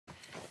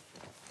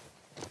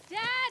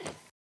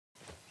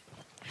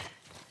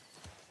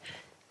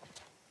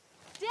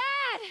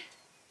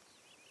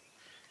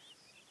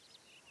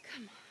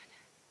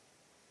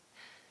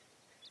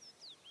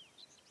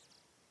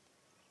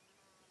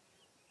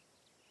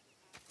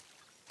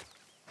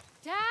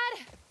Dad!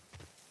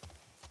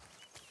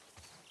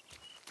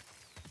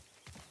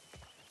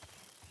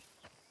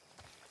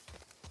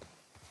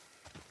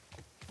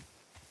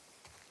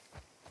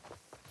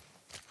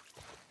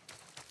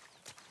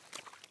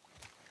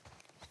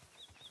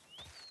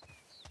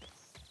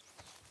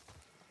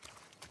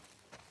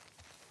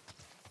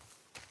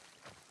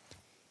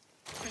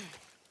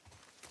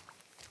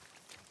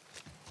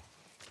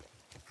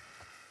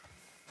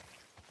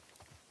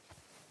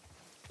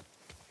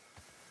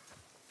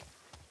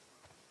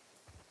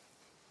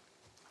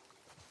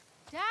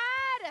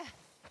 Dad!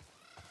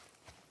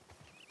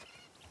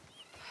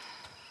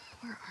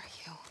 Where are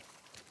you?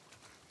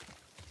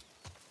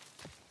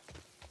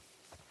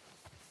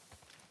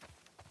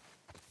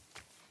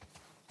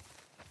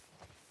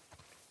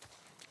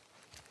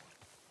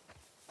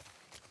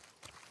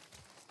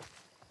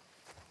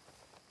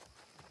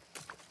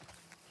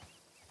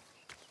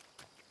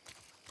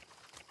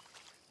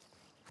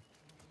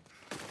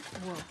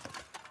 Whoa.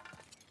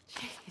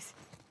 Jeez.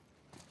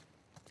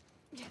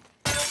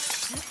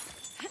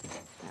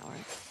 That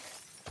works.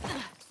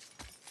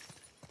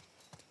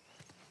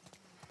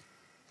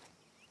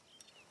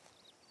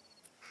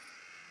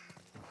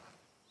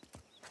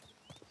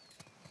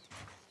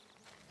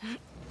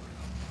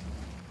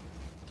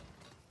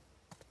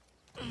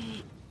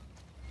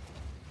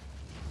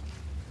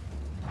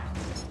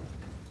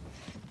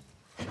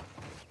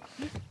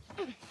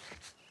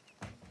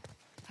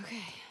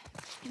 Okay.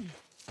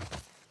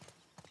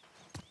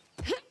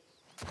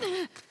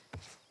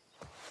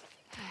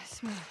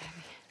 Smooth,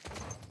 Abby.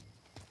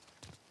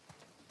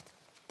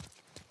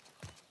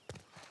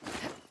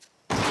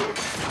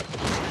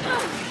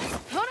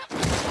 Hold up.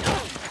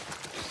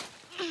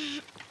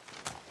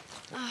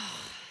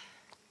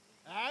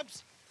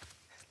 Abs?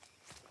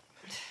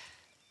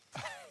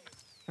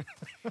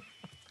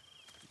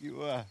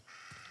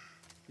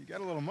 You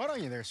got a little mud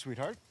on you there,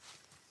 sweetheart.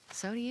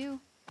 So do you.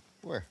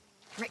 Where?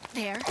 Right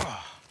there.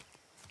 Oh.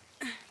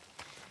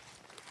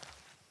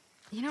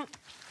 You know,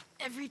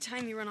 every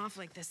time you run off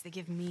like this, they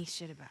give me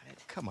shit about it.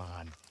 Come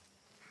on.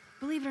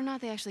 Believe it or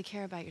not, they actually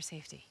care about your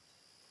safety.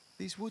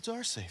 These woods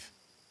are safe.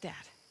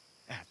 Dad.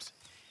 Abs,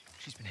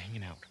 she's been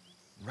hanging out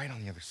right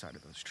on the other side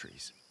of those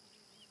trees.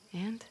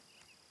 And?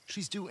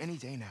 She's due any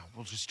day now.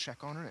 We'll just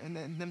check on her, and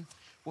then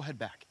we'll head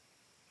back.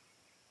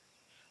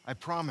 I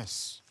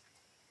promise.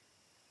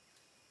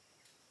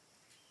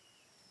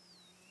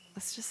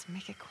 Let's just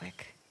make it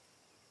quick.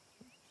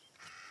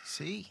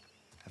 See?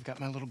 I've got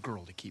my little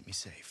girl to keep me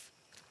safe.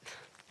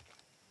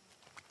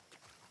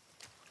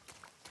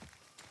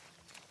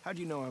 How'd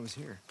you know I was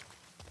here?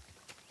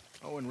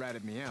 Owen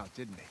ratted me out,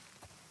 didn't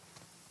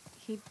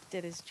he? He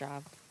did his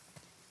job.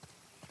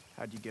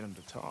 How'd you get him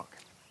to talk?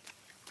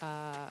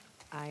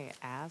 I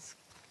asked.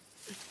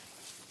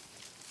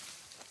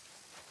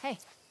 Hey,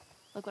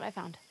 look what I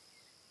found.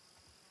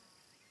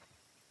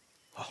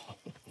 Oh,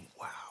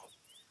 wow.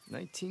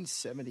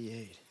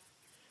 1978.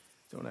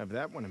 Don't have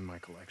that one in my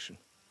collection.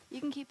 You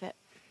can keep it.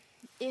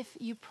 If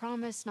you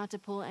promise not to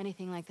pull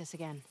anything like this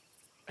again.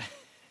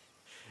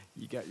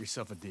 You got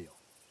yourself a deal.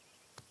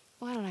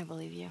 Why don't I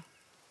believe you?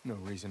 No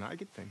reason I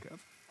could think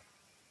of.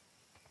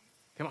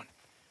 Come on,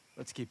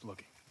 let's keep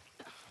looking.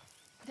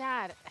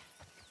 Dad.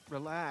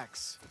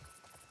 Relax.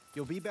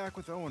 You'll be back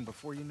with Owen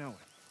before you know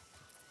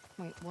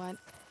it. Wait, what?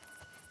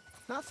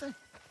 Nothing.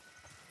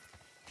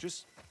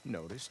 Just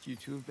noticed you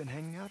two have been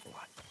hanging out a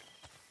lot.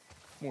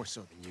 More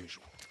so than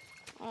usual.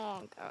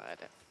 Oh, God.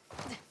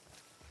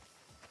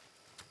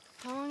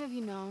 How long have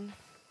you known?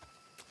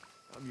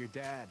 I'm your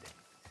dad.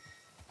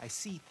 I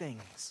see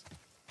things.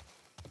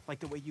 Like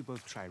the way you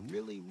both try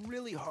really,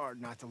 really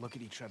hard not to look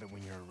at each other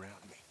when you're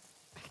around me.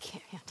 I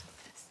can't handle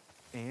this.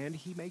 And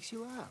he makes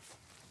you laugh.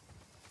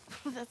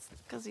 That's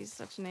because he's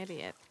such an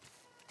idiot.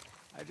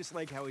 I just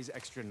like how he's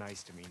extra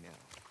nice to me now.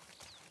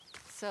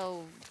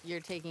 So, you're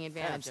taking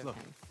advantage of look.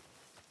 him?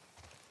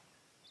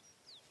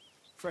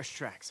 Fresh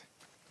tracks.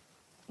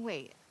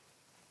 Wait.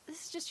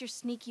 This is just your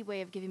sneaky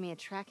way of giving me a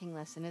tracking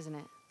lesson, isn't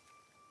it?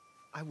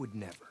 I would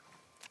never.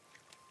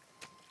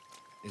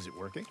 Is it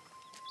working?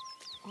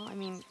 Well, I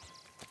mean,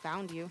 I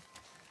found you.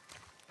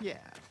 Yeah,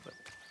 but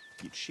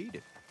you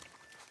cheated.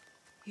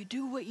 You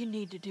do what you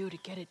need to do to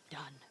get it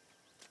done.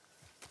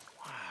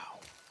 Wow.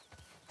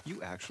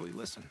 You actually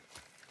listen.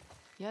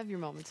 You have your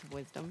moments of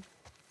wisdom.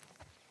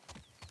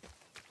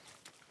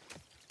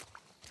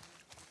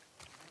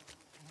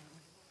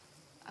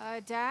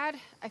 Dad,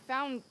 I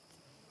found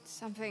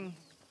something.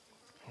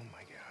 Oh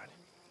my God.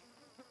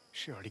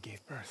 She already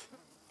gave birth.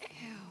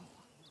 Ew.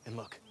 And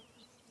look,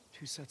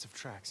 2 sets of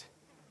tracks.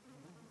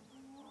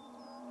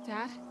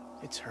 Dad?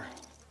 It's her.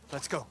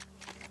 Let's go.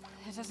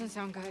 That doesn't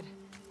sound good.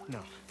 No,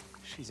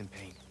 she's in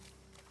pain.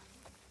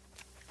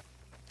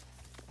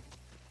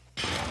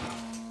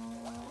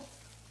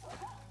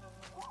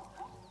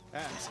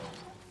 Abs.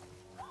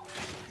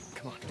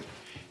 Come on.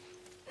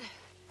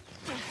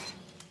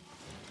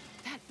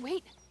 Dad,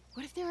 wait!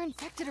 What if they're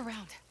infected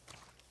around?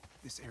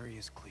 This area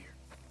is clear.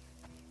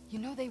 You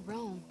know they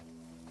roam.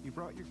 You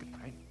brought your gun,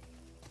 right?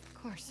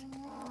 Of course.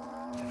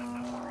 Then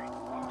I'm not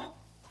worried.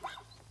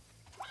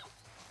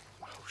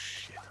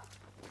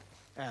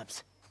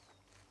 Abs.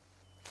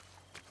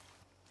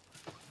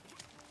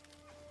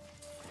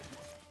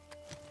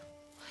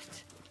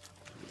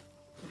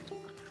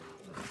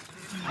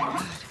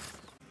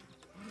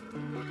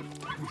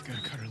 We've got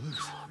to cut her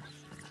loose.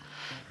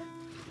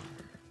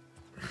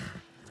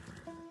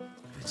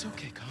 It's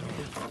okay, calm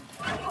down.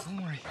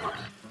 Don't worry.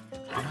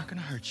 I'm not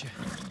gonna hurt you.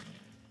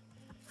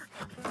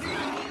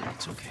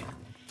 It's okay.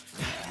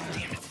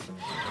 Damn it.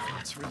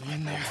 It's really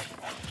in there.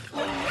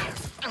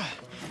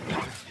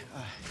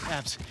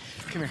 Abs,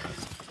 come here.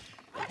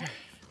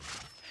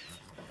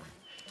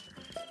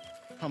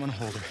 I'm gonna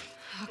hold her.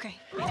 Okay.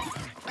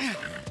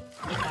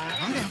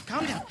 Calm down,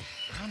 calm down.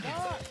 Calm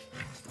down.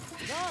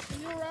 Doc, are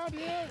you around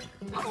here?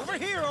 Over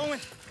here, Owen.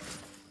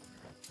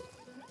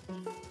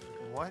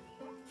 What?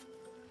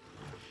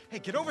 Hey,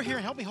 get over here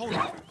and help me hold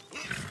her.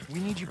 We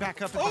need you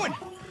back up. Owen!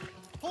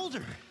 Hold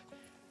her.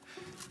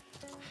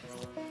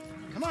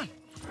 Come on.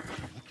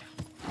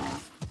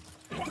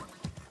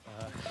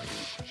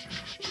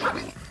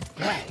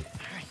 All right.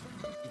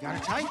 You got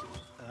her tight?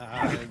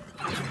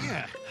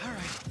 Yeah. All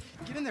right.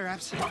 Get in there,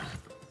 Abs.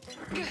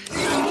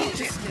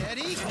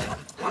 Steady.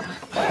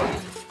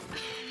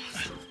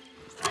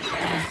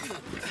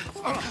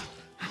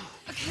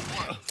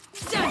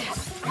 Done.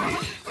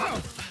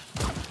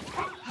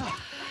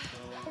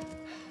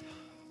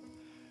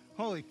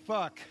 Holy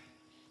fuck.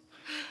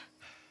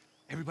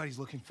 Everybody's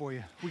looking for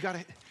you. We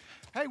gotta...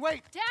 Hey,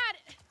 wait! Dad!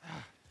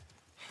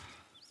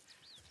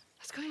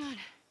 What's going on?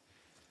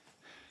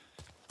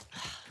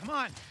 Come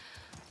on.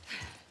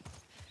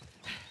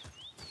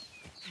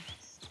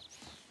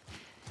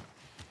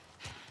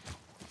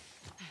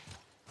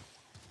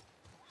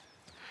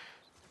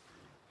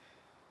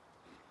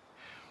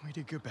 We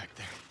did good back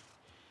there.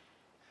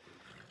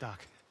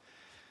 Doc,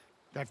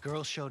 that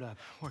girl showed up.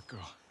 What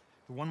girl?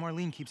 The one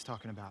Marlene keeps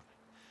talking about.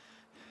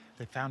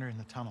 They found her in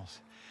the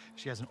tunnels.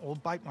 She has an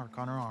old bite mark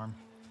on her arm.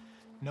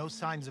 No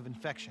signs of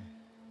infection.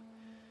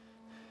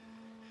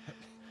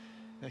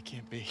 That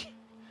can't be.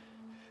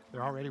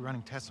 They're already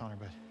running tests on her,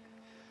 but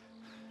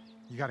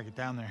you gotta get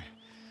down there.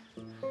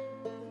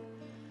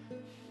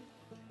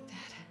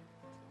 Dad.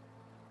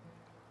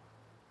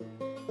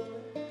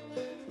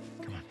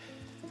 Come on.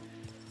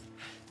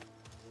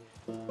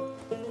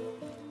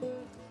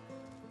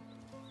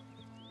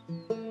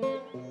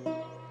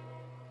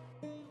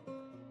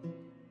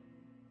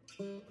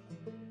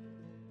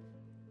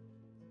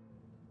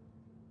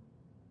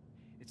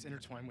 It's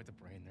intertwined with the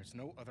brain. There's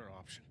no other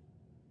option.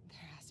 There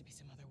has to be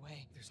some other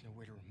way. There's no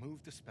way to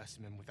remove the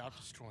specimen without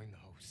destroying the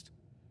host.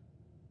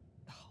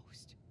 The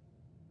host.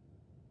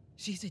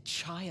 She's a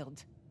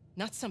child,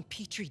 not some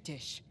petri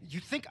dish.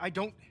 You think I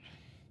don't...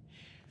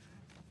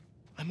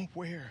 I'm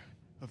aware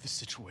of the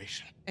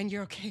situation. And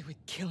you're okay with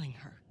killing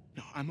her.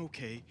 No, I'm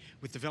okay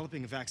with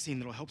developing a vaccine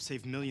that'll help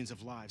save millions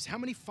of lives. How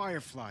many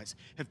fireflies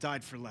have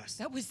died for less?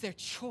 That was their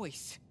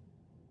choice.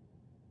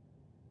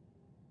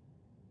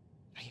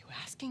 Are you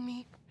asking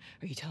me?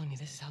 Or are you telling me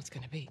this is how it's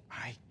gonna be?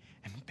 I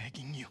am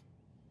begging you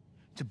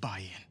to buy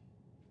in.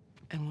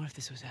 And what if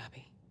this was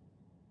Abby?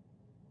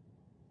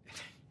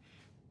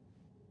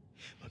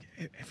 Look,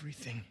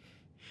 everything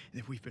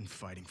that we've been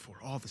fighting for,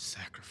 all the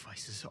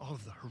sacrifices, all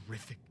of the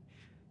horrific...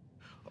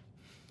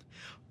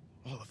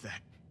 all of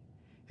that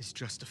is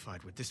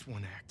justified with this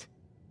one act.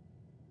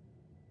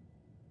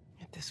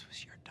 If this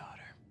was your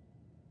daughter,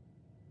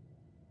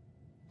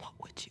 what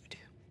would you do?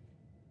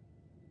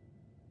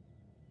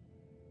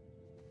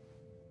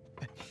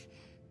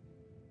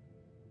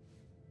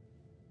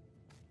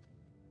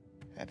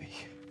 Abby,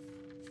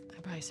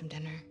 I'll buy you some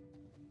dinner.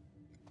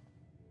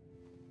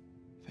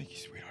 thank you,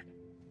 sweetheart.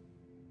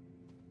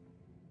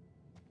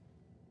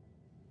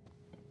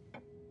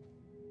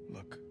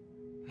 Look,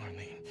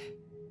 Marlene.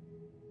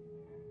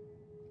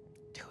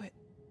 Do it.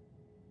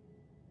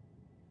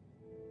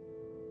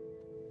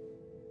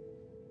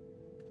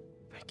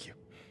 Thank you.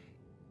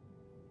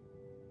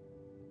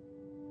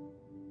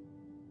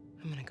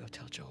 I'm gonna go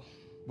tell Joel.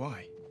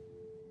 Why?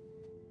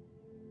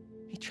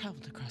 He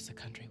traveled across the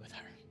country with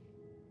her.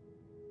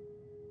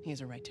 He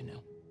has a right to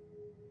know.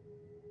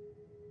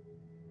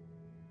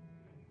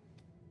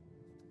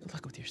 Good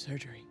luck with your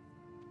surgery.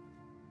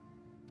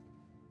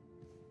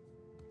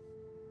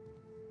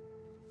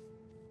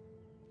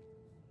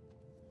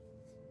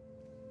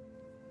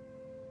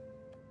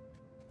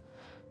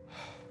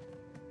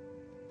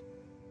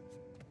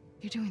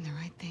 You're doing the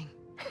right thing.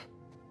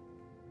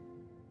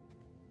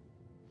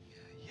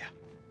 Yeah.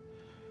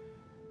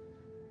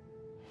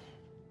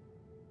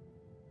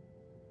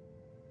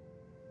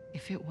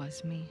 If it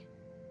was me,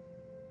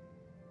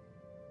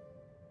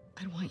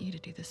 I'd want you to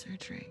do the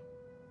surgery.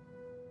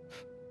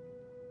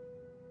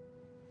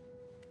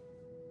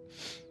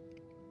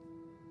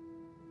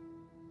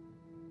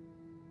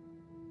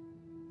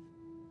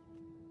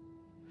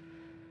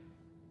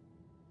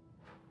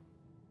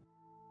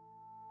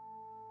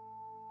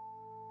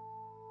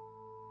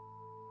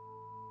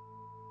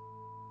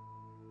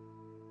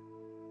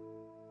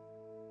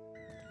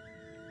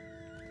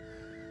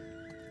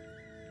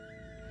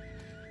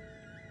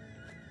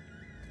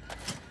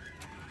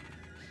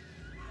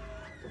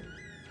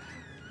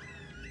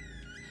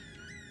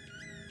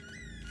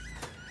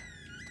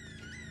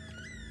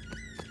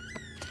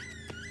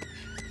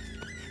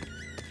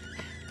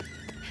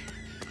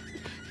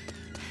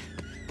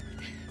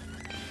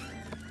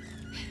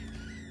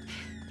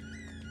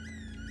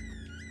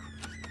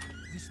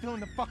 still in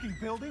the fucking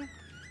building?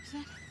 Is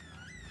it?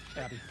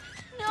 Abby.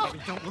 No! Abby,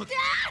 don't look.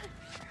 Dad!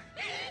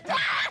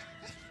 Dad!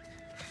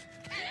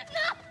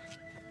 No!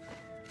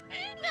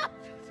 No! No!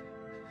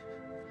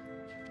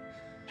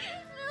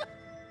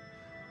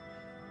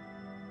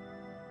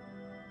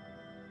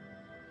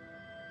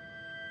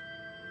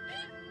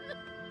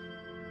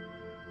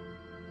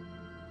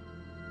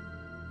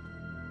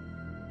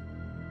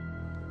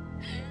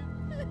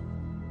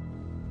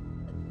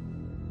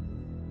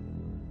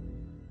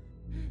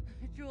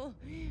 Joel,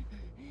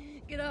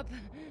 get up.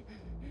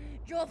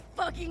 Joel,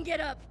 fucking get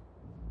up.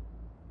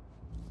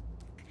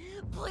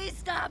 Please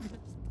stop.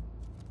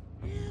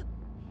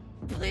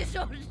 Please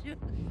don't shoot.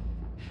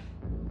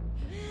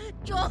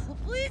 Joel,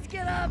 please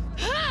get up.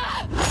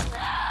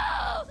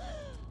 No!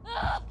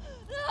 No!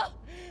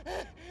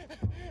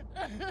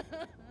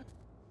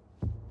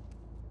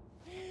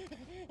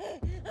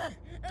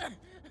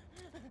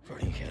 Por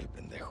hija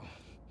pendejo.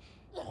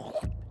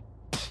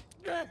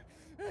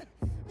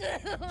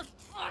 I'll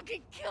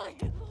fucking kill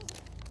you.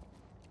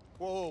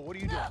 Whoa, what are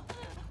you doing?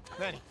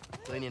 Manny.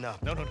 Cleaning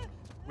up. No.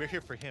 We're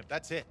here for him.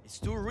 That's it. It's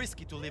too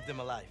risky to leave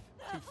them alive.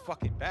 Too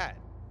fucking bad.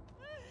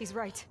 He's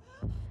right.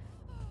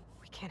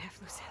 We can't have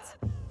loose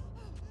ends.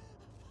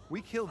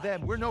 We killed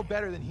them. We're no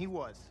better than he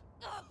was.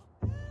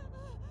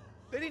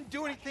 They didn't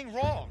do anything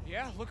wrong.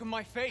 Yeah, look at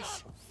my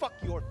face. Fuck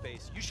your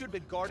face. You should have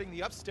been guarding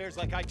the upstairs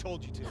like I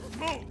told you to.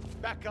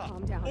 Move! Back up.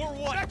 Calm down. Or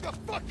what? Back the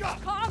fuck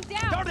up! Calm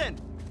down! Darden!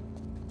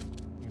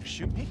 You gonna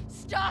shoot me?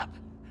 Stop!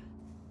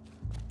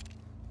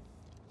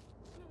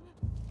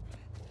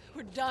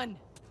 We're done.